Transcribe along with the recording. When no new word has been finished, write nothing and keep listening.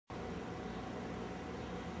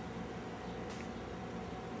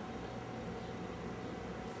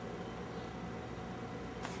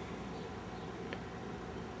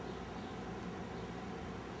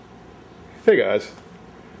Hey guys,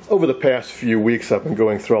 over the past few weeks I've been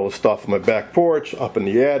going through all the stuff on my back porch, up in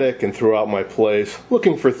the attic, and throughout my place,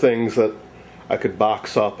 looking for things that I could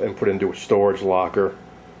box up and put into a storage locker.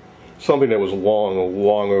 Something that was long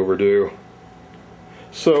overdue.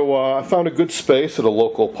 So I found a good space at a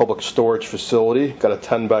local public storage facility. Got a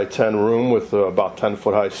 10 by 10 room with about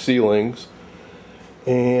 10-foot high ceilings.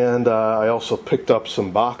 And I also picked up some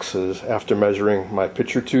boxes after measuring my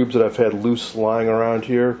picture tubes that I've had loose lying around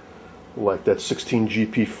here, like that 16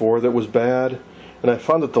 GP4 that was bad. And I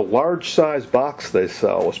found that the large size box they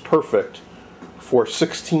sell was perfect for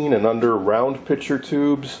 16 and under round picture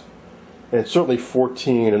tubes, and certainly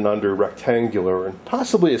 14 and under rectangular, and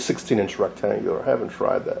possibly a 16-inch rectangular. I haven't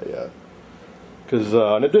tried that yet. Because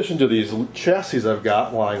in addition to these chassis I've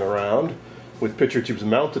got lying around with picture tubes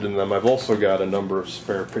mounted in them, I've also got a number of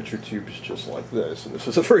spare picture tubes just like this. And this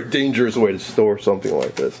is a very dangerous way to store something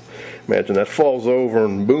like this. Imagine that falls over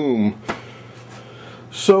and boom.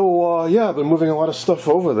 So yeah, I've been moving a lot of stuff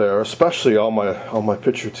over there, especially all my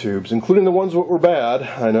picture tubes, including the ones that were bad.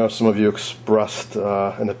 I know some of you expressed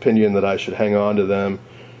an opinion that I should hang on to them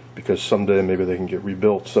because someday maybe they can get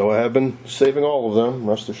rebuilt. So I have been saving all of them,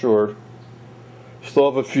 rest assured.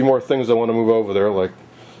 Still have a few more things I want to move over there, like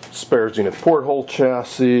spare Zenith porthole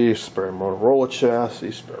chassis, spare Motorola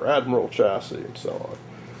chassis, spare Admiral chassis, and so on.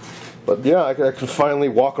 But yeah, I can finally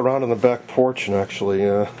walk around on the back porch and actually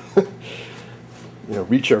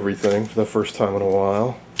reach everything for the first time in a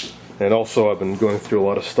while. And also I've been going through a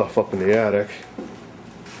lot of stuff up in the attic.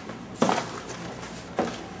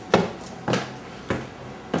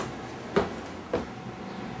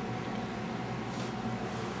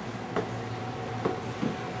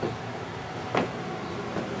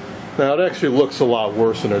 Now it actually looks a lot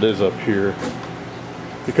worse than it is up here,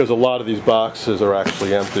 because a lot of these boxes are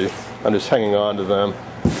actually empty. I'm just hanging on to them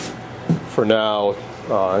for now,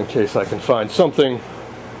 in case I can find something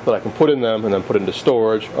that I can put in them and then put into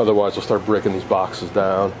storage. Otherwise I'll start breaking these boxes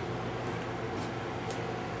down.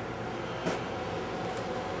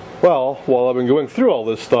 Well, while I've been going through all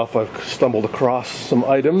this stuff, I've stumbled across some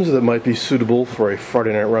items that might be suitable for a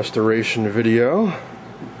Friday Night Restoration video.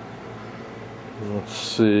 Let's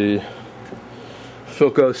see.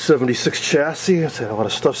 Philco 76 chassis. It's had a lot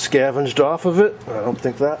of stuff scavenged off of it. I don't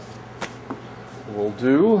think that will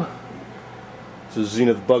do. It's a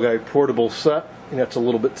Zenith Bug-Eye portable set, and that's a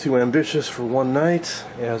little bit too ambitious for one night,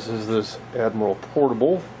 as is this Admiral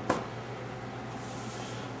portable.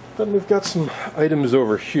 Then we've got some items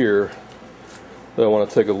over here that I want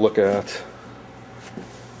to take a look at.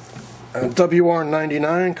 A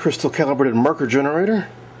WR99 crystal calibrated marker generator.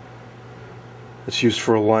 It's used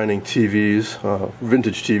for aligning TVs,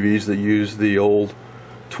 vintage TVs that use the old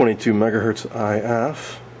 22 megahertz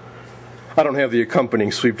IF. I don't have the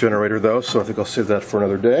accompanying sweep generator though, so I think I'll save that for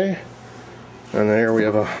another day. And there we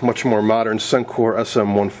have a much more modern Sencor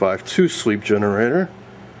SM152 sweep generator.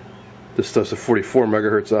 This does the 44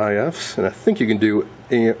 megahertz IFs, and I think you can do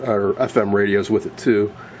AM or FM radios with it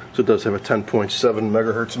too. So it does have a 10.7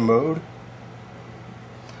 megahertz mode.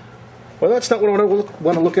 Well, that's not what I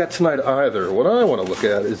want to look at tonight either. What I want to look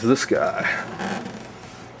at is this guy.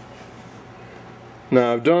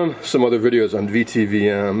 Now, I've done some other videos on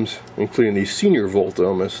VTVMs, including the Senior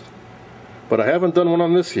Voltohmyst, but I haven't done one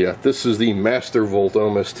on this yet. This is the Master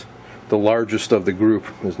Voltohmyst, the largest of the group.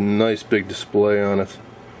 There's a nice big display on it.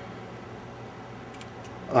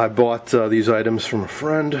 I bought these items from a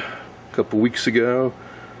friend a couple weeks ago.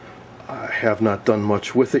 I have not done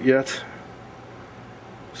much with it yet,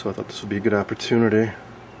 so I thought this would be a good opportunity.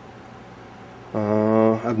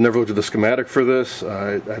 I've never looked at the schematic for this.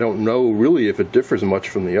 I don't know really if it differs much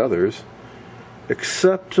from the others,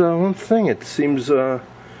 except one thing. It seems you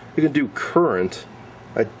can do current.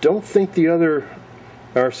 I don't think the other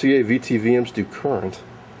RCA VTVMs do current.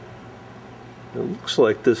 It looks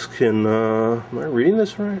like this can, am I reading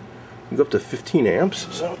this right? You can go up to 15 amps.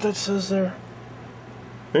 Is that what that says there?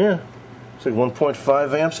 Yeah, it's like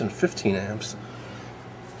 1.5 amps and 15 amps.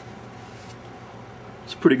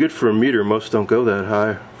 It's pretty good for a meter. Most don't go that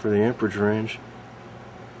high for the amperage range.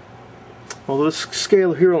 Although this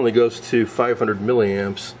scale here only goes to 500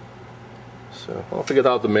 milliamps. So I'll have to get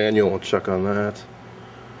out the manual and check on that.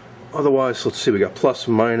 Otherwise, let's see, we got plus,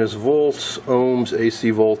 minus volts, ohms, AC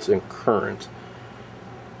volts, and current.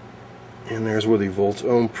 And there's where the volts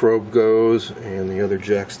ohm probe goes, and the other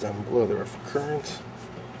jacks down below there are for current.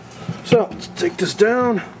 So let's take this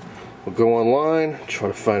down. We'll go online, try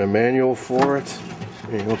to find a manual for it.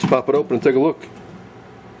 And let's pop it open and take a look.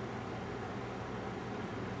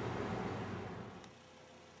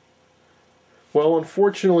 Well,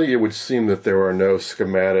 unfortunately, it would seem that there are no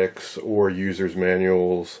schematics or user's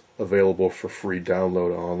manuals available for free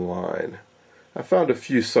download online. I found a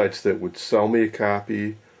few sites that would sell me a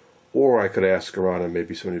copy, or I could ask around and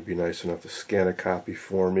maybe somebody would be nice enough to scan a copy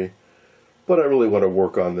for me. But I really want to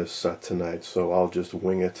work on this set tonight, so I'll just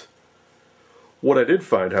wing it. What I did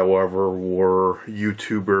find, however, were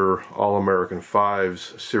YouTuber All-American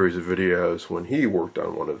 5's series of videos when he worked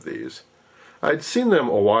on one of these. I'd seen them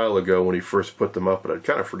a while ago when he first put them up, but I'd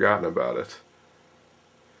kind of forgotten about it.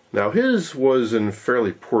 Now his was in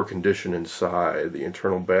fairly poor condition inside. The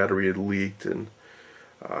internal battery had leaked, and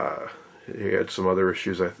he had some other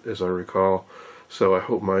issues as I recall. So I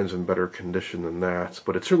hope mine's in better condition than that.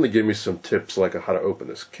 But it certainly gave me some tips like how to open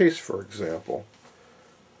this case, for example.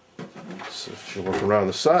 So if you look around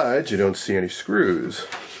the sides, you don't see any screws,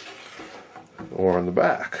 or on the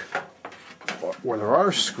back. But where there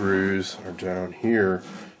are screws are down here.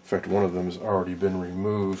 In fact, one of them has already been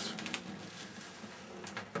removed.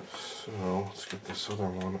 So let's get this other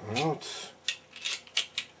one out.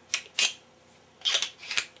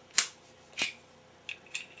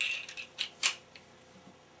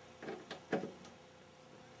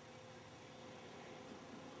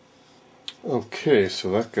 Okay,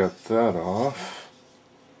 so that got that off.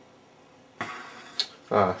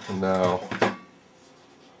 And now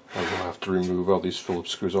I will have to remove all these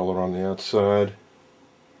Phillips screws all around the outside.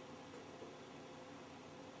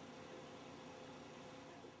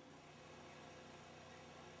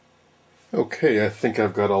 Okay, I think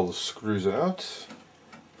I've got all the screws out.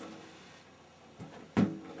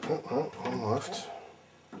 Oh, one left.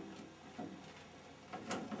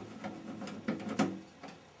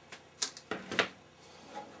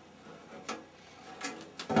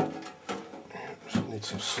 Just need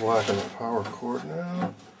some slack in the power cord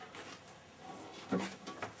now. And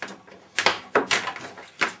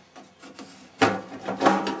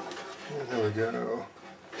there we go.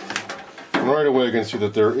 And right away you can see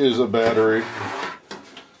that there is a battery.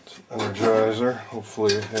 It's an Energizer.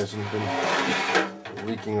 Hopefully it hasn't been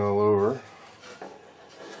leaking all over.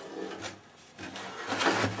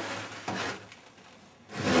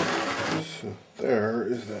 So there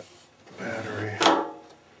is that battery.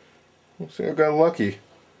 Looks like I got lucky.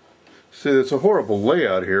 See, it's a horrible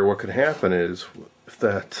layout here. What could happen is if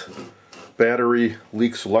that battery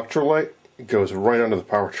leaks electrolyte, it goes right onto the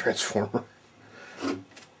power transformer.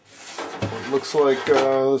 It looks like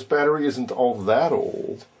this battery isn't all that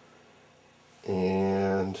old,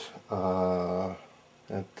 and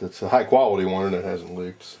it's a high quality one and it hasn't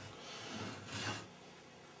leaked.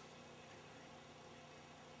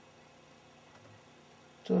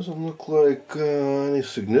 Doesn't look like any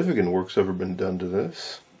significant work's ever been done to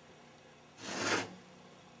this. It's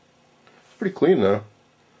pretty clean though.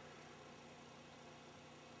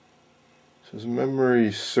 Says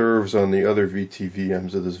memory serves on the other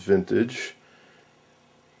VTVMs of this vintage.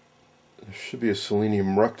 There should be a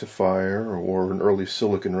selenium rectifier or an early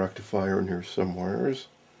silicon rectifier in here somewheres.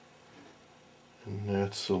 And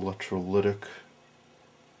that's electrolytic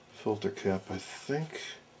filter cap, I think.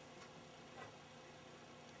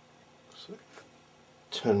 Looks like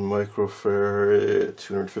 10 microfarad,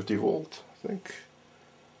 250 volt, I think.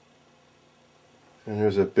 And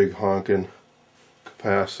there's that big honkin'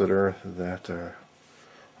 capacitor that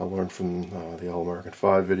I learned from the All-American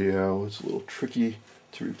 5 video. It's a little tricky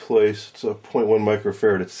to replace. It's a 0.1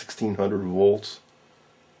 microfarad at 1600 volts.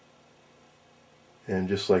 And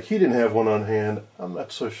just like he didn't have one on hand, I'm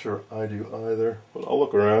not so sure I do either. But I'll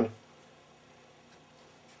look around.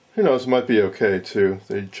 Who knows, it might be okay too.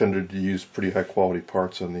 They tended to use pretty high quality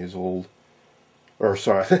parts on these old, or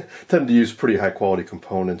sorry, tend to use pretty high quality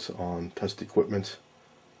components on test equipment.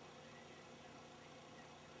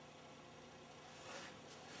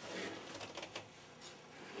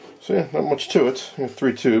 So yeah, not much to it. You have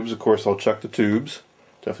 3 tubes. Of course, I'll check the tubes.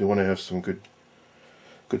 Definitely want to have some good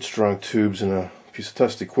strong tubes in a piece of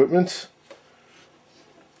test equipment.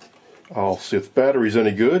 I'll see if the battery's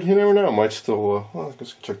any good. You never know. It might still. Well, I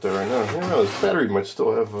guess I can check that right now. You never know. This battery might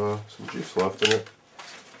still have some juice left in it.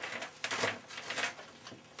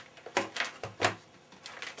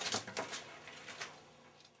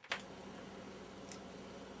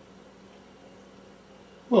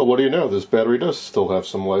 Well, what do you know? This battery does still have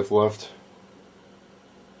some life left.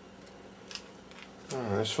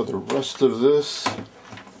 Alright, as for the rest of this,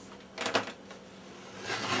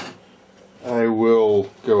 I will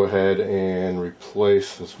go ahead and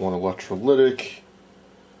replace this one electrolytic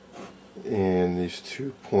and these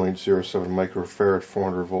 2.07 microfarad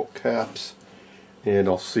 400 volt caps, and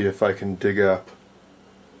I'll see if I can dig up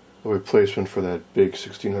a replacement for that big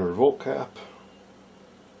 1600 volt cap.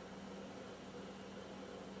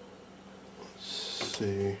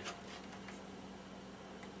 see.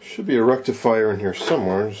 Should be a rectifier in here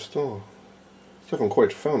somewhere. Still haven't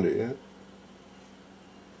quite found it yet.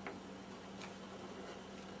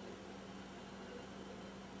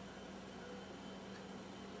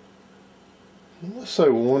 Unless I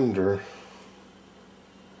wonder.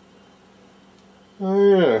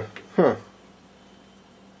 Oh yeah, huh.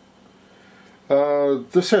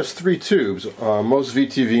 This has 3 tubes. Most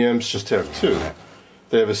VTVMs just have 2.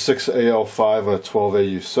 They have a 6AL5 and a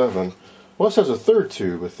 12AU7. Well, this has a third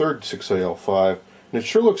tube, a third 6AL5, and it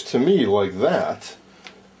sure looks to me like that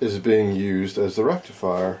is being used as the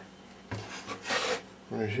rectifier.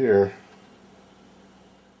 Right here.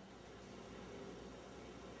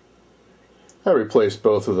 I replaced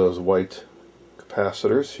both of those white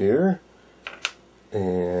capacitors here,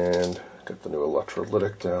 and got the new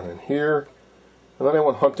electrolytic down in here. And then I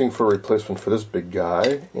went hunting for a replacement for this big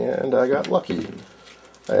guy, and I got lucky.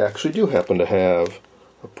 I actually do happen to have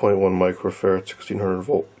a 0.1 microfarad 1600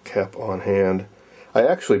 volt cap on hand. I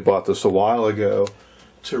actually bought this a while ago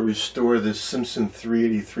to restore this Simpson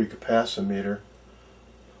 383 capacimeter.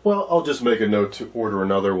 Well, I'll just make a note to order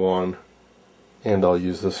another one, and I'll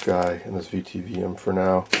use this guy in this VTVM for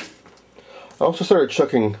now. I also started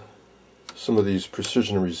checking some of these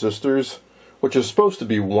precision resistors, which is supposed to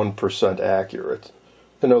be 1% accurate.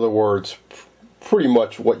 In other words, pretty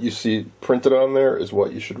much what you see printed on there is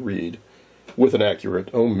what you should read with an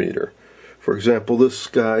accurate ohm meter. For example, this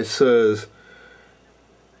guy says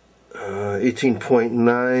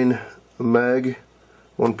 18.9 meg,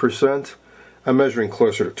 1%. I'm measuring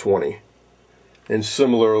closer to 20. And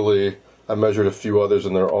similarly, I measured a few others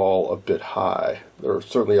and they're all a bit high. They're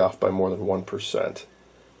certainly off by more than 1%.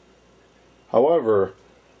 However,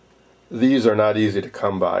 these are not easy to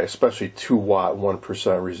come by, especially 2 watt 1%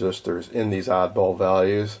 resistors in these oddball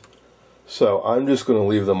values. So I'm just going to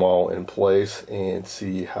leave them all in place and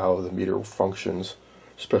see how the meter functions,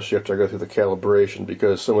 especially after I go through the calibration,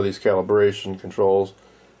 because some of these calibration controls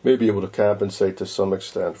may be able to compensate to some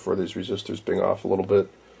extent for these resistors being off a little bit.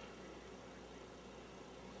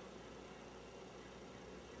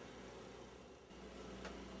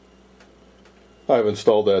 I've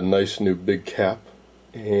installed that nice new big cap,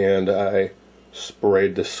 and I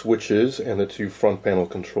sprayed the switches and the 2 front panel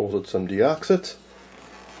controls with some deoxit.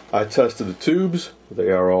 I tested the tubes.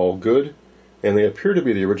 They are all good, and they appear to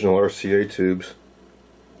be the original RCA tubes.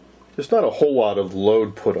 There's not a whole lot of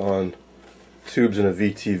load put on tubes in a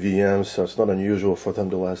VTVM, so it's not unusual for them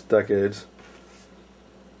to last decades.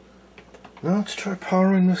 Now let's try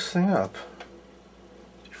powering this thing up.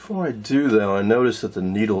 Before I do though, I notice that the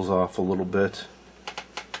needle's off a little bit.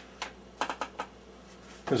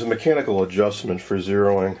 There's a mechanical adjustment for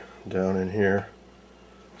zeroing down in here,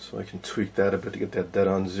 so I can tweak that a bit to get that dead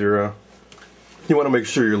on 0. You want to make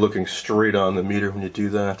sure you're looking straight on the meter when you do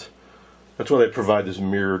that. That's why they provide this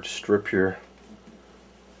mirrored strip here.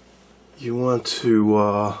 You want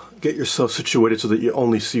to get yourself situated so that you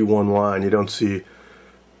only see one line. You don't see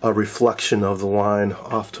a reflection of the line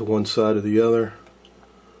off to one side or the other.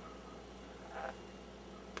 I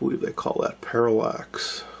believe they call that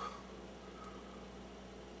parallax.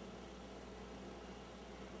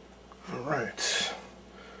 Alright,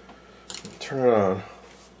 turn it on.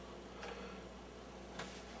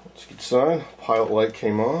 Let's get sign. Pilot light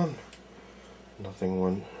came on. Nothing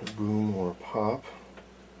went boom or pop.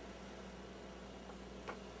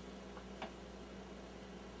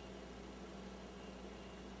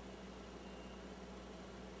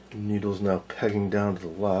 The needle's now pegging down to the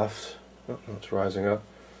left. Oh, no, it's rising up.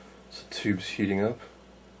 So the tube's heating up.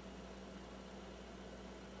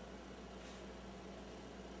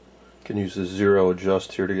 Can use the 0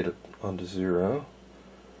 adjust here to get it onto 0.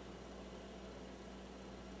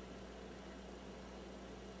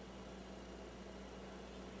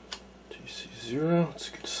 TC 0, that's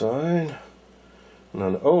a good sign. And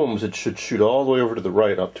on ohms it should shoot all the way over to the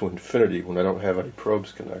right up to infinity when I don't have any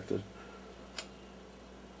probes connected.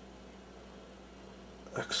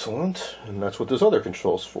 Excellent, and that's what this other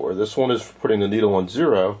control's for. This one is for putting the needle on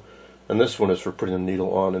 0, and this one is for putting the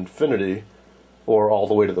needle on infinity, or all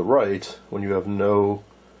the way to the right when you have nothing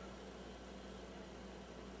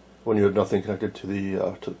connected to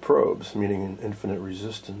the probes, meaning an infinite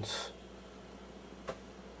resistance.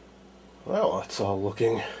 Well, that's all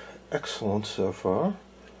looking excellent so far.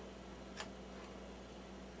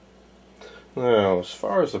 Now, as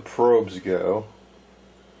far as the probes go,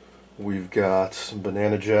 we've got some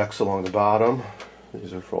banana jacks along the bottom.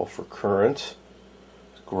 These are all for current,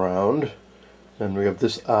 ground. And we have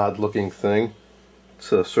this odd looking thing.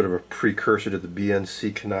 It's a sort of a precursor to the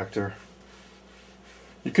BNC connector.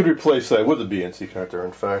 You could replace that with a BNC connector,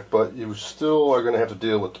 in fact, but you still are going to have to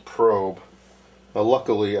deal with the probe. Now,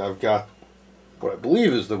 luckily, I've got what I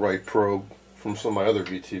believe is the right probe from some of my other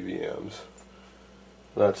VTVMs.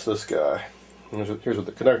 That's this guy. Here's what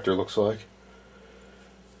the connector looks like.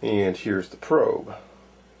 And here's the probe.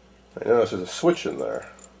 I notice there's a switch in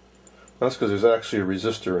there. That's because there's actually a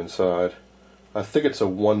resistor inside. I think it's a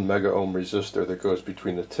 1 mega ohm resistor that goes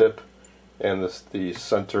between the tip and the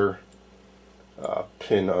center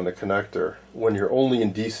pin on the connector when you're only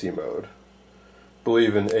in DC mode. I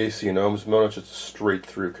believe in AC and ohms mode, it's just a straight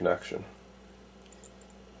through connection.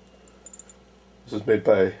 This is made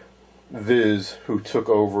by Viz, who took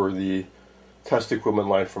over the test equipment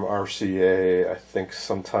line from RCA, I think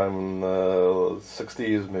sometime in the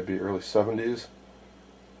 60s, maybe early 70s.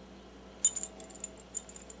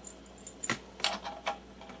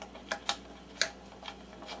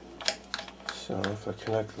 So if I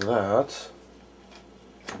connect that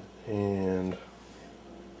and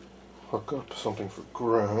hook up something for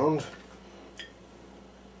ground,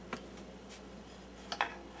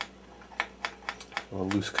 a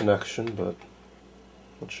loose connection, but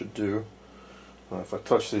it should do. If I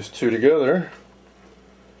touch these two together,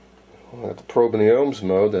 I got the probe in the ohms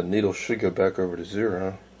mode, that needle should go back over to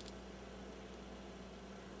 0.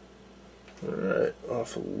 Alright,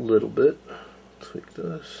 off a little bit. Tweak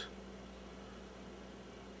this.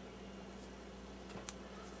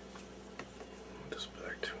 Just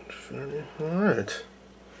back to infinity. Alright.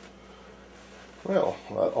 Well,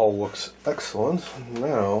 that all looks excellent.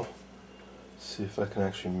 Now, let's see if I can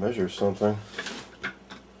actually measure something.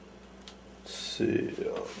 Let's see,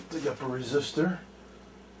 I'll dig up a resistor.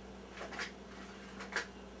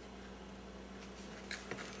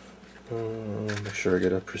 Make sure I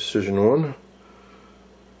get a precision one.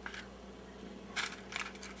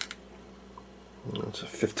 It's a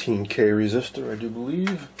 15K resistor, I do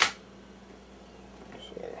believe.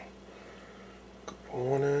 So,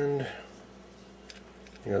 one end.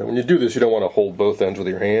 When you do this, you don't want to hold both ends with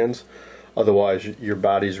your hands. Otherwise, your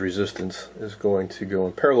body's resistance is going to go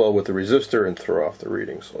in parallel with the resistor and throw off the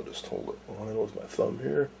reading. So I'll just hold it on with my thumb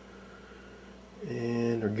here.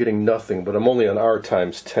 And we're getting nothing, but I'm only on R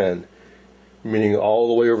times 10. Meaning all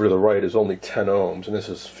the way over to the right is only 10 ohms, and this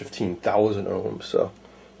is 15,000 ohms, so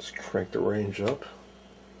let's crank the range up.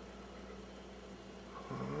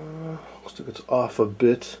 Looks like it's off a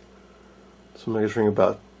bit, so I'm measuring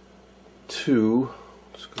about 2.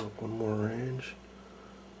 Let's go up one more range.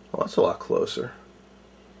 Oh, that's a lot closer.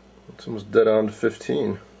 It's almost dead on to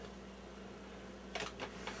 15.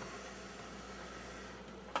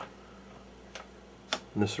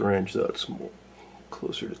 In this range, though, it's more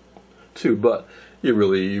closer to 2, but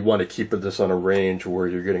you want to keep this on a range where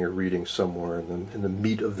you're getting a reading somewhere in the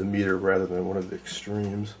meat of the meter rather than one of the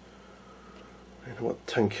extremes. And what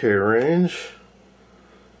 10K range?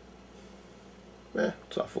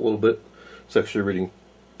 It's off a little bit. It's actually reading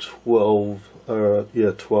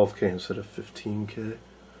 12K instead of 15K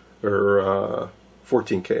or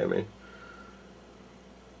 14K. I mean.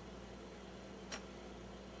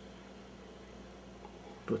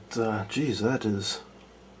 But geez, that's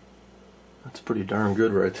pretty darn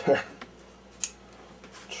good right there.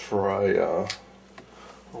 Try a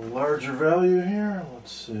larger value here.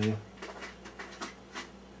 Let's see.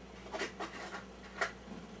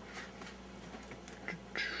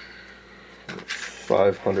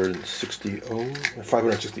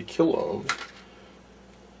 $560 kilo ohms.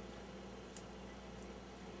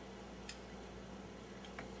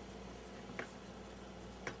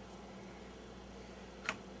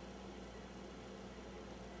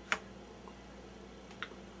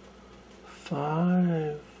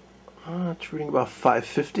 It's reading about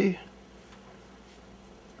 550.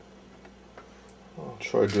 I'll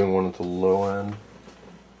try doing one at the low end.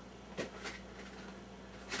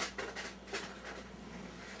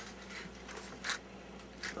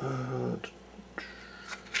 Uh,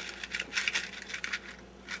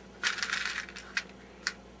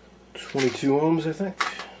 22 ohms, I think.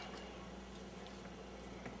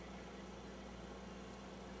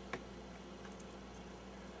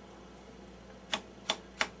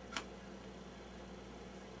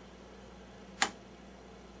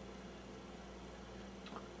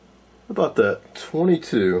 About that,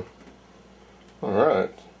 22.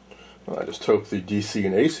 Alright. I just hope the DC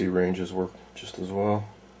and AC ranges work just as well.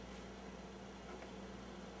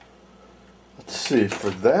 Let's see, for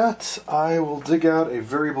that I will dig out a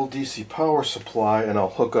variable DC power supply and I'll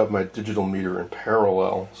hook up my digital meter in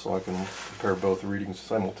parallel so I can compare both readings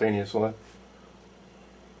simultaneously.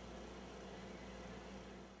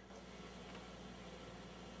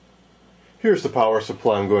 Here's the power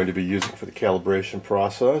supply I'm going to be using for the calibration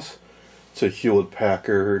process. It's a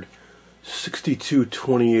Hewlett-Packard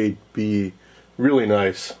 6228B, really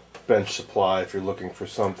nice bench supply if you're looking for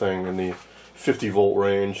something in the 50 volt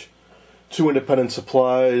range. Two independent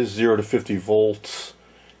supplies, 0 to 50 volts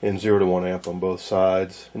and 0 to 1 amp on both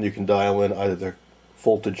sides, and you can dial in either the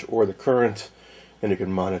voltage or the current, and you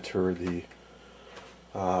can monitor the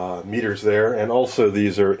meters there. And also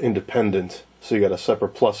these are independent, so you got a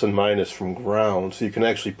separate plus and minus from ground, so you can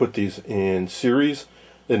actually put these in series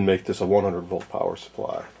and make this a 100 volt power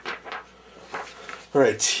supply.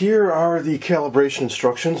 Alright, here are the calibration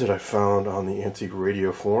instructions that I found on the Antique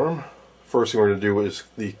Radio Forum. First thing we're going to do is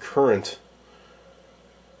the current,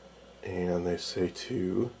 and they say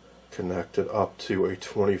to connect it up to a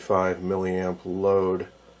 25 milliamp load.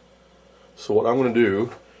 So what I'm going to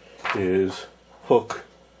do is hook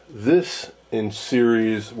this in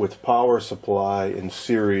series with power supply in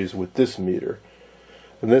series with this meter.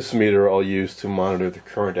 And this meter I'll use to monitor the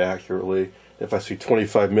current accurately. If I see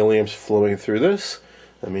 25 milliamps flowing through this,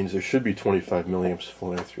 that means there should be 25 milliamps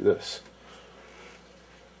flowing through this.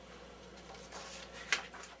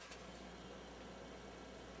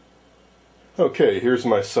 Okay, here's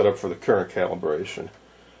my setup for the current calibration.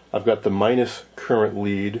 I've got the minus current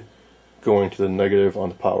lead going to the negative on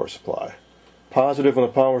the power supply. Positive on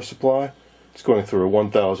the power supply, it's going through a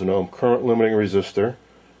 1000 ohm current limiting resistor.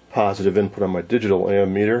 Positive input on my digital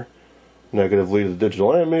ammeter. Negative lead of the digital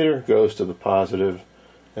ammeter goes to the positive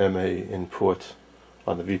MA input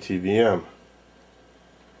on the VTVM.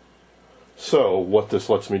 So what this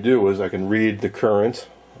lets me do is I can read the current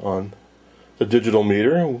on the digital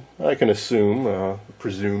meter. I can presume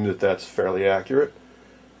that that's fairly accurate,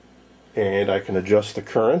 and I can adjust the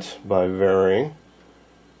current by varying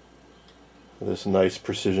this nice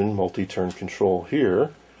precision multi-turn control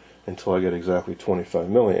here until I get exactly 25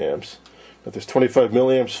 milliamps. If there's 25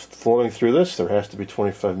 milliamps flowing through this, there has to be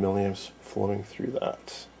 25 milliamps flowing through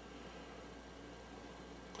that.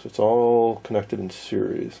 So it's all connected in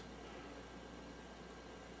series.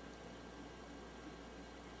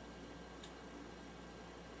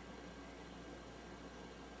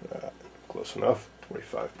 Close enough,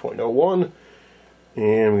 25.01,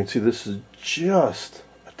 and we can see this is just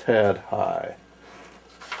a tad high.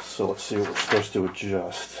 So let's see what we're supposed to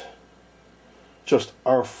adjust. Just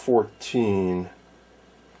R14.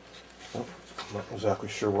 Oh, I'm not exactly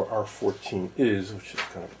sure where R14 is, which is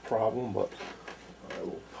kind of a problem, but I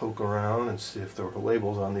will poke around and see if there are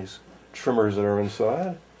labels on these trimmers that are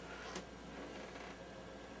inside.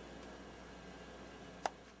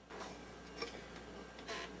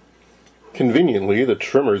 Conveniently, the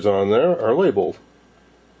trimmers on there are labeled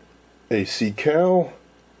AC cal,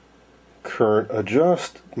 current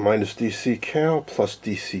adjust, minus DC cal, plus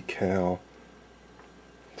DC cal.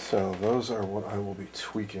 So those are what I will be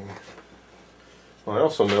tweaking. Well, I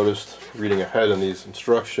also noticed, reading ahead in these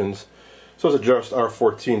instructions, it says adjust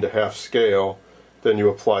R14 to half scale, then you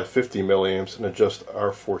apply 50 milliamps and adjust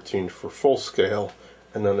R14 for full scale,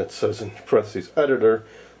 and then it says in parentheses editor.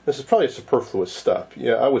 This is probably a superfluous step.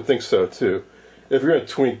 Yeah, I would think so too. If you're going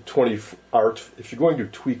to tweak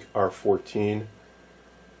R14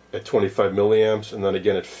 at 25 milliamps and then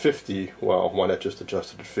again at 50, well, why not just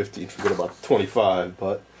adjust it at 50 and forget about 25?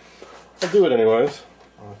 But I'll do it anyways.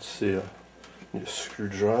 Let's see. I need a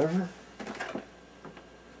screwdriver.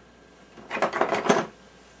 Okay.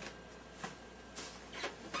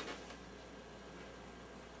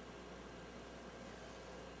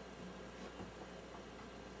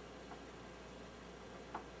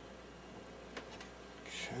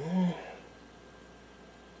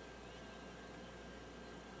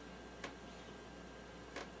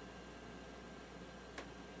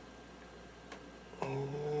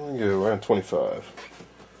 There we go, around 25.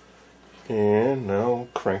 And now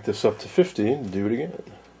crank this up to 50 and do it again.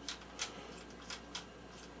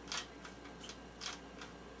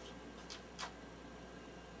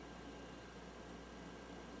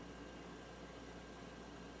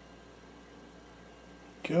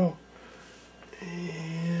 Go.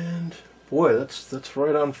 And boy, that's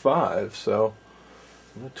right on 5, so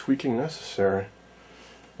no tweaking necessary.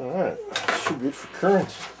 Alright, should be it for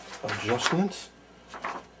current adjustments.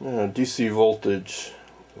 DC voltage,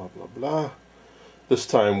 blah blah blah. This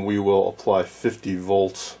time we will apply 50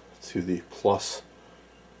 volts to the plus.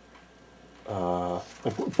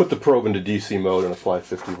 Put the probe into DC mode and apply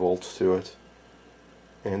 50 volts to it.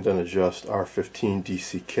 And then adjust R15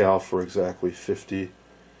 DC cal for exactly 50.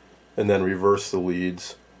 And then reverse the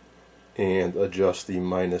leads and adjust the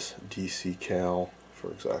minus DC cal for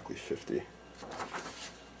exactly 50.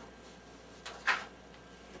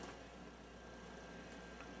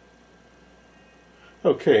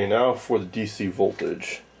 Okay, now for the DC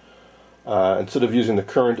voltage. Instead of using the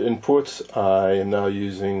current inputs, I am now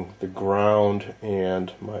using the ground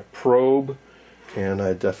and my probe, and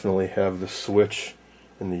I definitely have the switch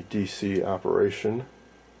in the DC operation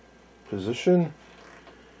position.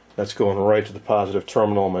 That's going right to the positive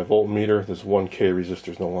terminal on my voltmeter. This 1K resistor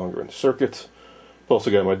is no longer in the circuit. I've also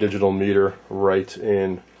got my digital meter right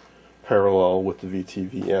in parallel with the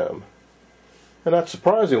VTVM. And not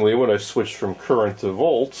surprisingly, when I switched from current to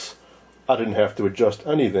volts, I didn't have to adjust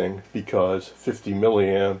anything because 50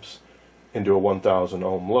 milliamps into a 1000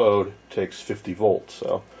 ohm load takes 50 volts.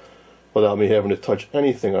 So without me having to touch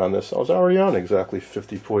anything on this, I was already on exactly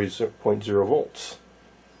 50.0 volts.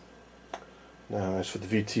 Now as for the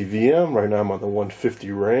VTVM, right now I'm on the 150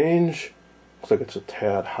 range. Looks like it's a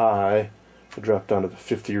tad high. If I drop down to the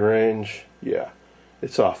 50 range, yeah,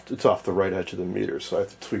 it's off the right edge of the meter, so I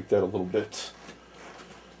have to tweak that a little bit.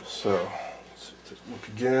 So let's take a look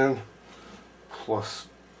again. Plus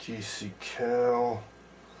DC cal.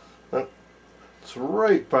 Oh, it's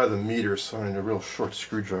right by the meter, so I need a real short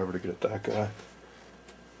screwdriver to get at that guy.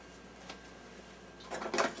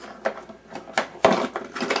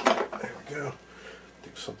 There we go. I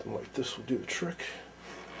think something like this will do the trick.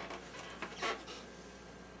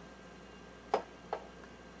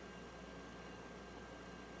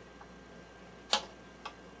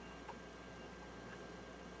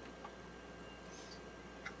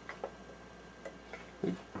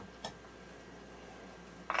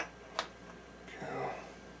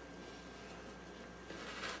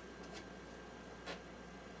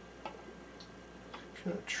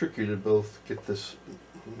 Kind of tricky to both get this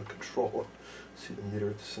in the control and see the meter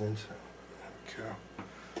at the same time. There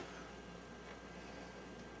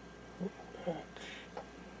we go.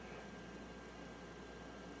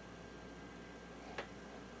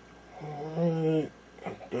 Alright,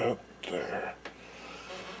 about there.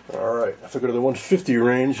 Alright, if I go to the 150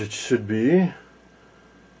 range, it should be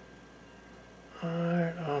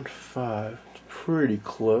right on 5. It's pretty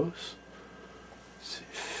close. Let's see,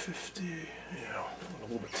 50. Yeah, a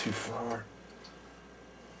little bit too far.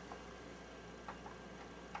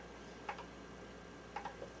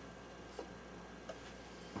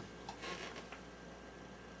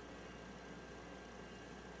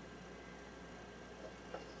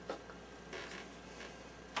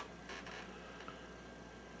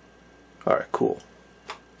 Alright, cool.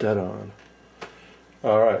 Dead on.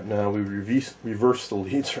 Alright, now we reverse the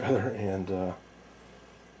leads rather and do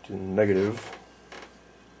negative.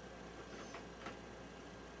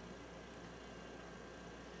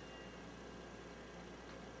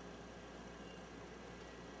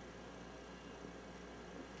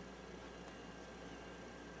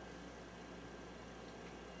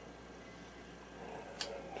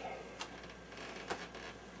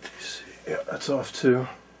 Yeah, that's off too.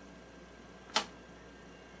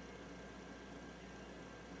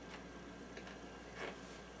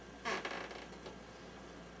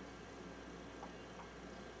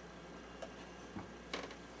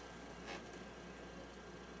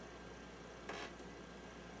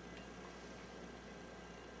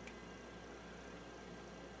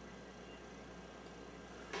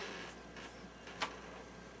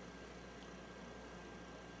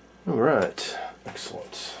 Alright,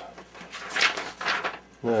 excellent.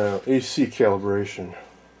 Now, AC calibration.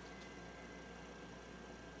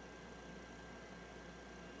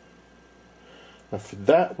 Now for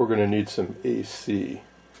that, we're going to need some AC.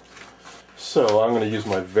 So I'm going to use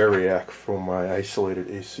my Variac for my isolated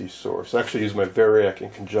AC source. Actually use my Variac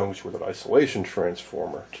in conjunction with an isolation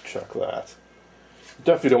transformer to check that. You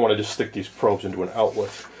definitely don't want to just stick these probes into an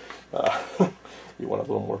outlet. You want a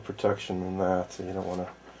little more protection than that, so you don't want to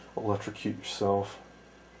electrocute yourself.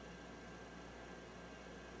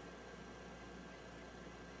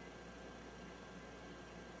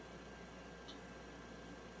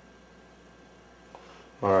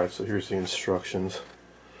 Alright, so here's the instructions.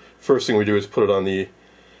 First thing we do is put it on the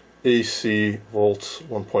AC volts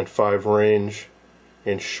 1.5 range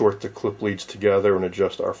and short the clip leads together and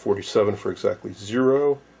adjust R47 for exactly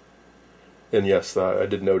 0. And yes, I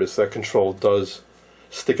did notice that control does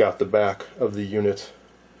stick out the back of the unit.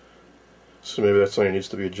 So maybe that's something that needs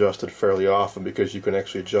to be adjusted fairly often because you can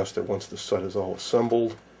actually adjust it once the set is all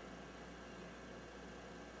assembled.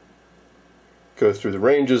 Go through the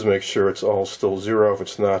ranges, make sure it's all still 0. If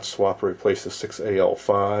it's not, swap or replace the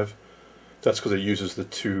 6AL5. That's because it uses the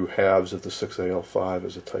two halves of the 6AL5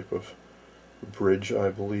 as a type of bridge, I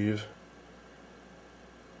believe.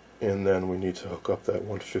 And then we need to hook up that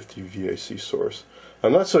 150 VAC source.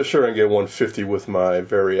 I'm not so sure I can get 150 with my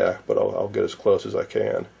Variac, but I'll get as close as I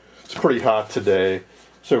can. It's pretty hot today,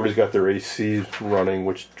 So everybody's got their AC running,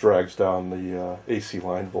 which drags down the AC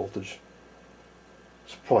line voltage.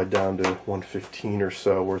 It's probably down to 115 or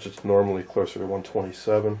so, whereas it's normally closer to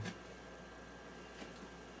 127.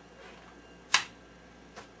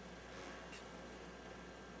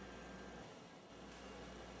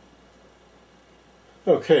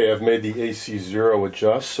 Okay, I've made the AC 0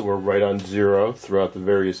 adjust, so we're right on 0 throughout the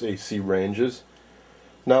various AC ranges.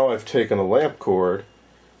 Now I've taken a lamp cord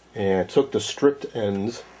and took the stripped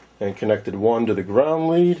ends and connected one to the ground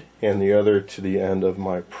lead and the other to the end of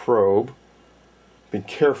my probe. Been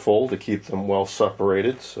careful to keep them well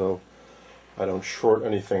separated so I don't short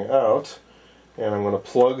anything out. And I'm going to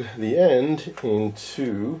plug the end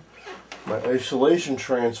into my isolation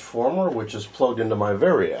transformer, which is plugged into my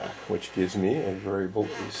Variac, which gives me a variable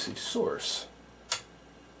AC source.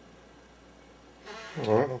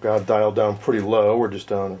 Alright, I've got it dialed down pretty low. We're just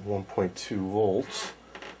down at 1.2 volts.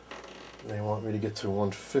 They want me to get to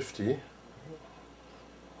 150.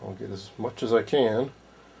 I'll get as much as I can.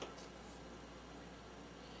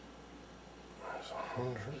 There's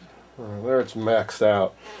 100. There it's maxed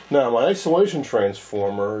out. Now my isolation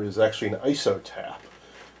transformer is actually an ISO tap,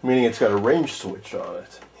 meaning it's got a range switch on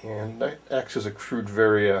it, and that acts as a crude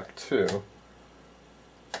Variac too.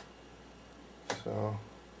 So,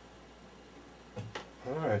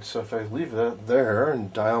 alright, so if I leave that there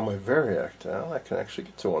and dial my Variac down, I can actually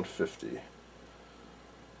get to 150.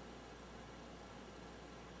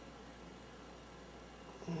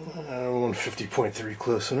 Uh, 150.3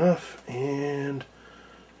 close enough, and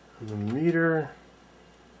the meter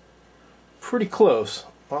pretty close,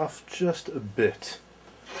 off just a bit.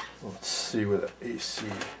 Let's see where the AC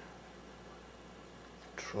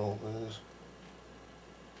control is.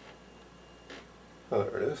 Oh,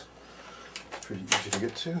 there it is. Pretty easy to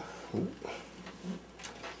get to. Ooh.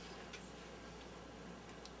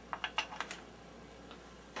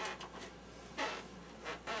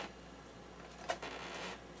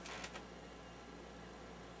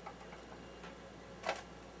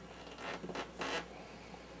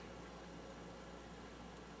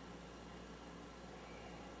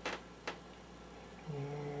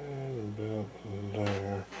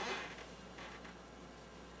 There.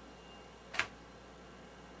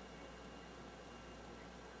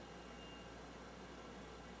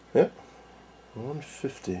 Yep,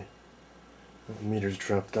 150. The meter's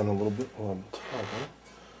dropped down a little bit while I'm toggling,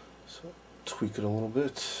 so tweak it a little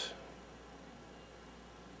bit.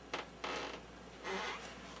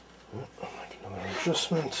 Make another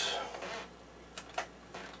adjustment.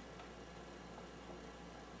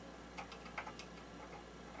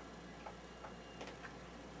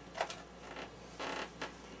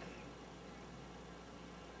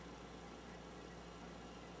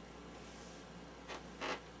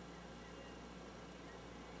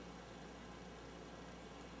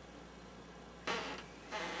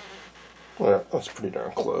 Well, that's pretty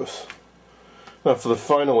darn close. Now for the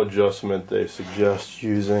final adjustment, they suggest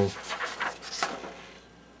using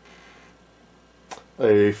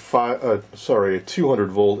a 200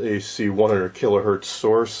 volt AC 100 kilohertz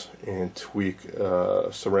source and tweak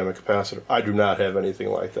ceramic capacitor. I do not have anything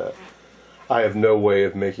like that. I have no way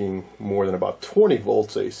of making more than about 20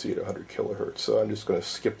 volts AC at 100 kilohertz, so I'm just going to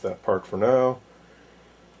skip that part for now.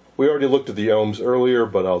 We already looked at the ohms earlier,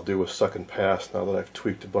 but I'll do a second pass now that I've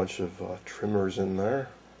tweaked a bunch of trimmers in there.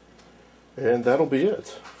 And that'll be it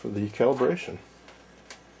for the calibration.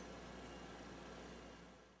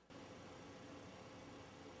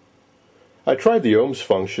 I tried the ohms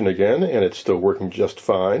function again, and it's still working just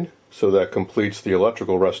fine, so that completes the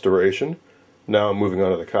electrical restoration. Now I'm moving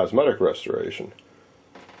on to the cosmetic restoration.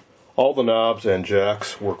 All the knobs and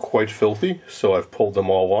jacks were quite filthy, so I've pulled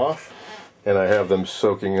them all off. And I have them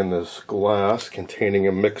soaking in this glass containing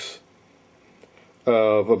a mix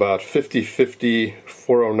of about 50/50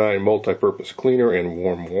 409 multi-purpose cleaner and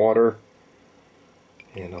warm water.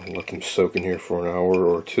 And I'll let them soak in here for an hour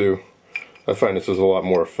or two. I find this is a lot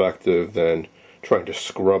more effective than trying to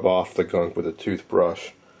scrub off the gunk with a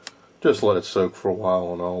toothbrush. Just let it soak for a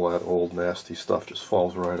while and all that old nasty stuff just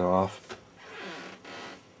falls right off.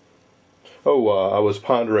 Oh, I was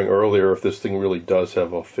pondering earlier if this thing really does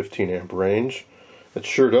have a 15 amp range. It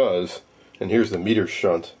sure does. And here's the meter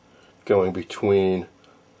shunt going between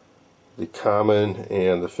the common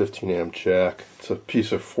and the 15 amp jack. It's a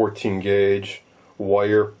piece of 14 gauge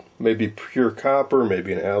wire, maybe pure copper,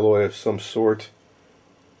 maybe an alloy of some sort.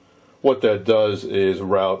 What that does is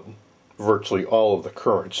route virtually all of the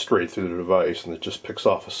current straight through the device, and it just picks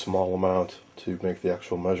off a small amount to make the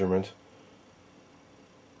actual measurement.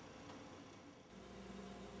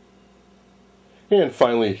 And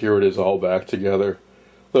finally, here it is all back together.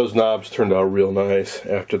 Those knobs turned out real nice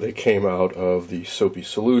after they came out of the soapy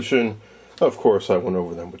solution. Of course, I went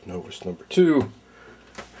over them with Novus number 2.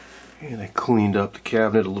 And I cleaned up the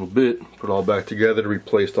cabinet a little bit, put it all back together,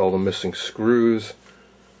 replaced all the missing screws.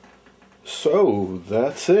 So,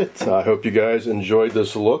 that's it. I hope you guys enjoyed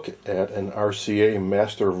this look at an RCA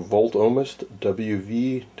Master Voltohmyst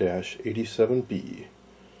WV-87B.